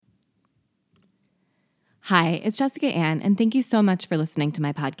Hi, it's Jessica Ann, and thank you so much for listening to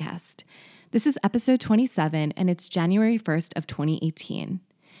my podcast. This is episode 27, and it's January 1st of 2018.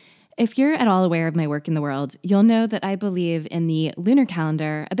 If you're at all aware of my work in the world, you'll know that I believe in the lunar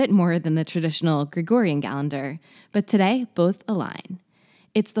calendar a bit more than the traditional Gregorian calendar, but today both align.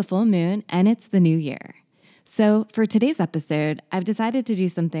 It's the full moon, and it's the new year. So for today's episode, I've decided to do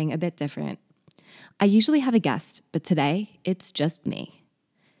something a bit different. I usually have a guest, but today it's just me.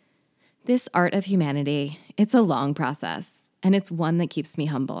 This art of humanity, it's a long process, and it's one that keeps me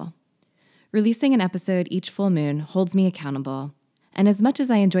humble. Releasing an episode each full moon holds me accountable, and as much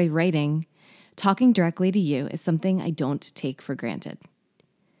as I enjoy writing, talking directly to you is something I don't take for granted.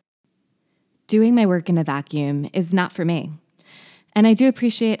 Doing my work in a vacuum is not for me, and I do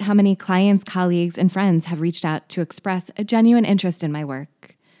appreciate how many clients, colleagues, and friends have reached out to express a genuine interest in my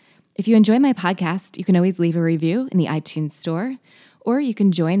work. If you enjoy my podcast, you can always leave a review in the iTunes store, or you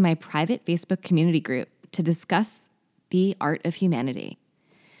can join my private Facebook community group to discuss the art of humanity.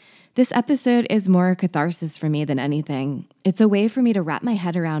 This episode is more catharsis for me than anything. It's a way for me to wrap my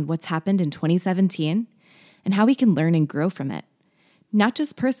head around what's happened in 2017 and how we can learn and grow from it, not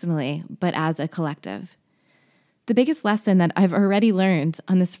just personally, but as a collective. The biggest lesson that I've already learned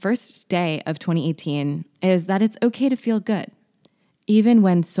on this first day of 2018 is that it's okay to feel good, even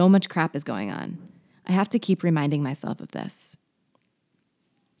when so much crap is going on. I have to keep reminding myself of this.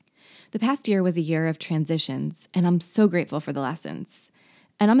 The past year was a year of transitions, and I'm so grateful for the lessons.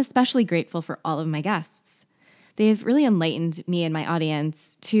 And I'm especially grateful for all of my guests. They've really enlightened me and my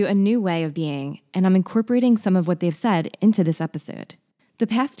audience to a new way of being, and I'm incorporating some of what they've said into this episode. The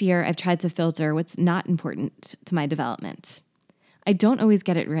past year, I've tried to filter what's not important to my development. I don't always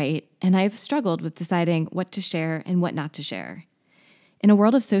get it right, and I've struggled with deciding what to share and what not to share. In a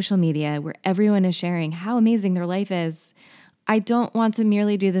world of social media where everyone is sharing how amazing their life is, I don't want to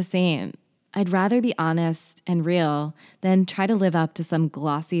merely do the same. I'd rather be honest and real than try to live up to some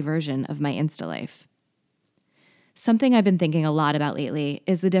glossy version of my Insta life. Something I've been thinking a lot about lately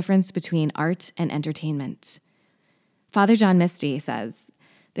is the difference between art and entertainment. Father John Misty says,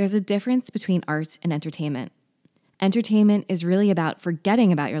 there's a difference between art and entertainment. Entertainment is really about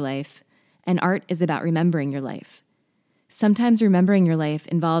forgetting about your life, and art is about remembering your life. Sometimes remembering your life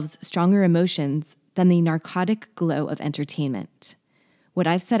involves stronger emotions than the narcotic glow of entertainment. What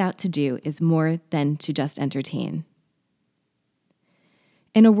I've set out to do is more than to just entertain.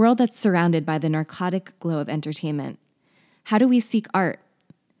 In a world that's surrounded by the narcotic glow of entertainment, how do we seek art?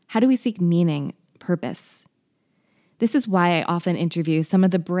 How do we seek meaning, purpose? This is why I often interview some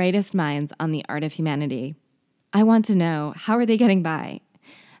of the brightest minds on the art of humanity. I want to know, how are they getting by?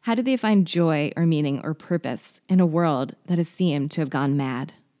 How do they find joy or meaning or purpose in a world that has seemed to have gone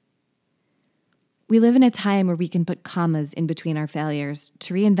mad? We live in a time where we can put commas in between our failures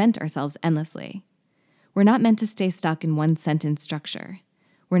to reinvent ourselves endlessly. We're not meant to stay stuck in one sentence structure.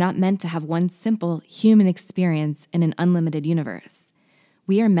 We're not meant to have one simple human experience in an unlimited universe.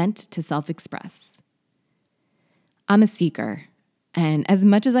 We are meant to self-express. I'm a seeker, and as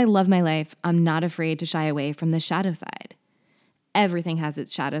much as I love my life, I'm not afraid to shy away from the shadow side. Everything has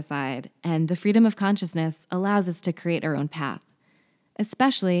its shadow side, and the freedom of consciousness allows us to create our own path,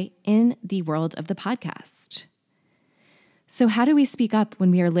 especially in the world of the podcast. So how do we speak up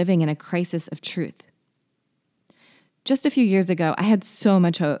when we are living in a crisis of truth? Just a few years ago, I had so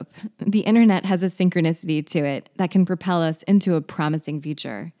much hope. The internet has a synchronicity to it that can propel us into a promising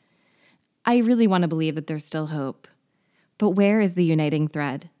future. I really want to believe that there's still hope. But where is the uniting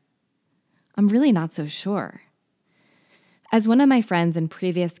thread? I'm really not so sure. As one of my friends and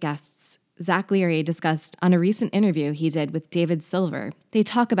previous guests, Zach Leary, discussed on a recent interview he did with David Silver, they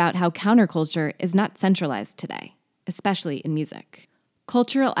talk about how counterculture is not centralized today, especially in music.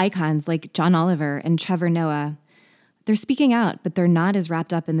 Cultural icons like John Oliver and Trevor Noah, they're speaking out, but they're not as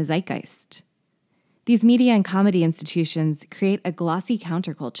wrapped up in the zeitgeist. These media and comedy institutions create a glossy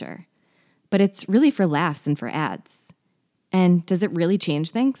counterculture, but it's really for laughs and for ads. And does it really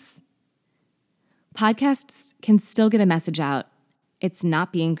change things? Podcasts can still get a message out. It's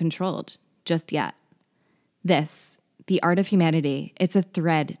not being controlled just yet. This, the art of humanity, it's a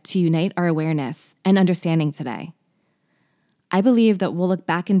thread to unite our awareness and understanding today. I believe that we'll look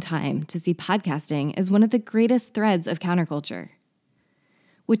back in time to see podcasting as one of the greatest threads of counterculture.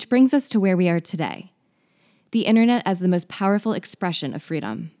 Which brings us to where we are today, the internet as the most powerful expression of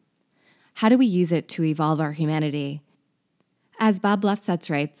freedom. How do we use it to evolve our humanity? As Bob Lefsetz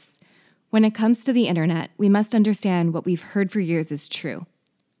writes, when it comes to the internet, we must understand what we've heard for years is true.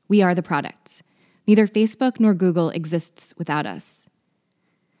 We are the product. Neither Facebook nor Google exists without us.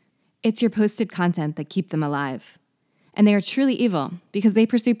 It's your posted content that keep them alive. And they are truly evil because they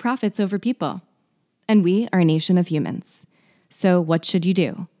pursue profits over people. and we are a nation of humans. So what should you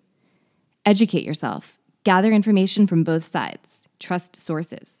do? Educate yourself. Gather information from both sides. Trust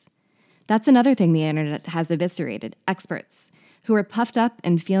sources. That's another thing the internet has eviscerated: experts who were puffed up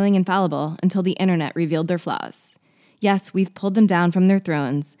and feeling infallible until the internet revealed their flaws. Yes, we've pulled them down from their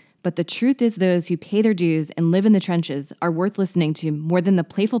thrones, but the truth is those who pay their dues and live in the trenches are worth listening to more than the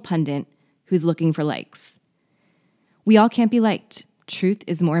playful pundit who's looking for likes. We all can't be liked. Truth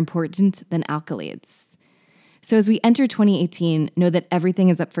is more important than accolades. So as we enter 2018, know that everything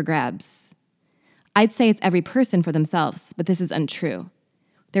is up for grabs. I'd say it's every person for themselves, but this is untrue.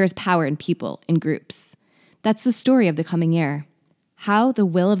 There is power in people, in groups. That's the story of the coming year. How the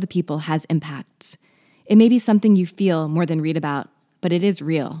will of the people has impact. It may be something you feel more than read about, but it is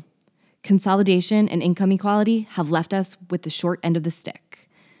real. Consolidation and income equality have left us with the short end of the stick.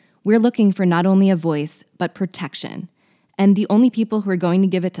 We're looking for not only a voice, but protection. And the only people who are going to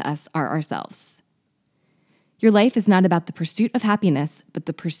give it to us are ourselves. Your life is not about the pursuit of happiness, but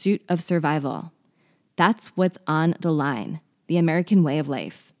the pursuit of survival. That's what's on the line, the American way of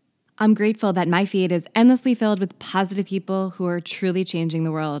life. I'm grateful that my feed is endlessly filled with positive people who are truly changing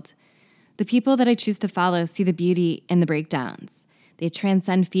the world. The people that I choose to follow see the beauty in the breakdowns. They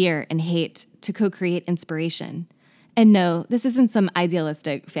transcend fear and hate to co-create inspiration. And no, this isn't some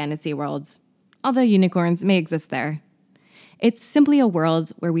idealistic fantasy world, although unicorns may exist there. It's simply a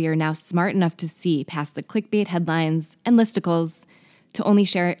world where we are now smart enough to see past the clickbait headlines and listicles to only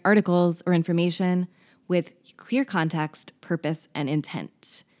share articles or information with clear context, purpose, and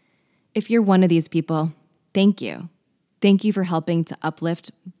intent. If you're one of these people, thank you. Thank you for helping to uplift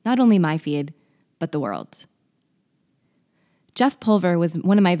not only my feed, but the world. Jeff Pulver was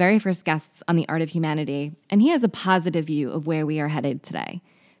one of my very first guests on The Art of Humanity, and he has a positive view of where we are headed today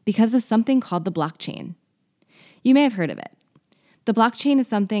because of something called the blockchain. You may have heard of it. The blockchain is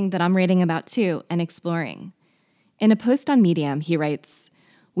something that I'm reading about too and exploring. In a post on Medium, he writes,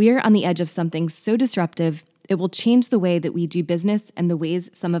 "We are on the edge of something so disruptive, it will change the way that we do business and the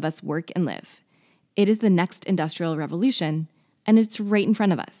ways some of us work and live. It is the next industrial revolution, and it's right in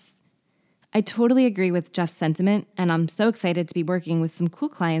front of us." I totally agree with Jeff's sentiment, and I'm so excited to be working with some cool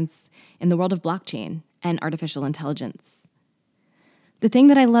clients in the world of blockchain and artificial intelligence. The thing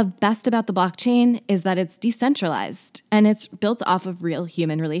that I love best about the blockchain is that it's decentralized, and it's built off of real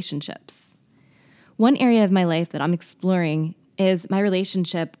human relationships. One area of my life that I'm exploring is my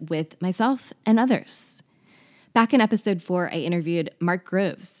relationship with myself and others. Back in episode 4, I interviewed Mark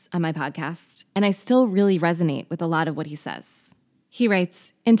Groves on my podcast, and I still really resonate with a lot of what he says. He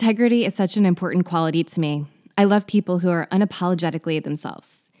writes, "Integrity is such an important quality to me. I love people who are unapologetically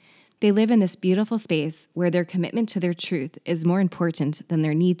themselves. They live in this beautiful space where their commitment to their truth is more important than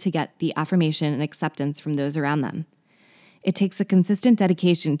their need to get the affirmation and acceptance from those around them. It takes a consistent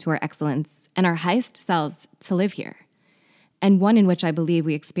dedication to our excellence and our highest selves to live here, and one in which I believe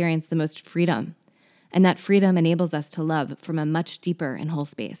we experience the most freedom, and that freedom enables us to love from a much deeper and whole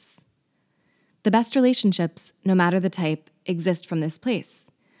space. The best relationships, no matter the type, exist from this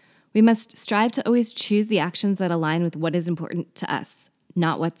place. We must strive to always choose the actions that align with what is important to us,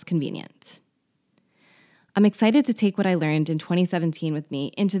 not what's convenient." I'm excited to take what I learned in 2017 with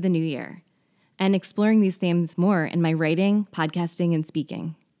me into the new year and exploring these themes more in my writing, podcasting, and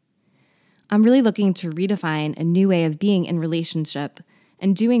speaking. I'm really looking to redefine a new way of being in relationship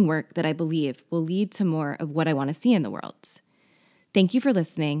and doing work that I believe will lead to more of what I want to see in the world. Thank you for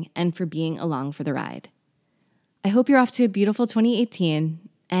listening and for being along for the ride. I hope you're off to a beautiful 2018,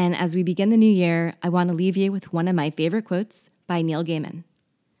 and as we begin the new year, I want to leave you with one of my favorite quotes by Neil Gaiman.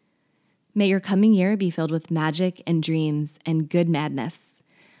 "May your coming year be filled with magic and dreams and good madness.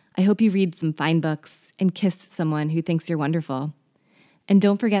 I hope you read some fine books and kiss someone who thinks you're wonderful. And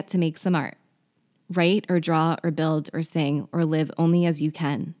don't forget to make some art. Write or draw or build or sing or live only as you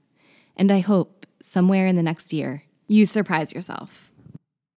can. And I hope, somewhere in the next year, you surprise yourself."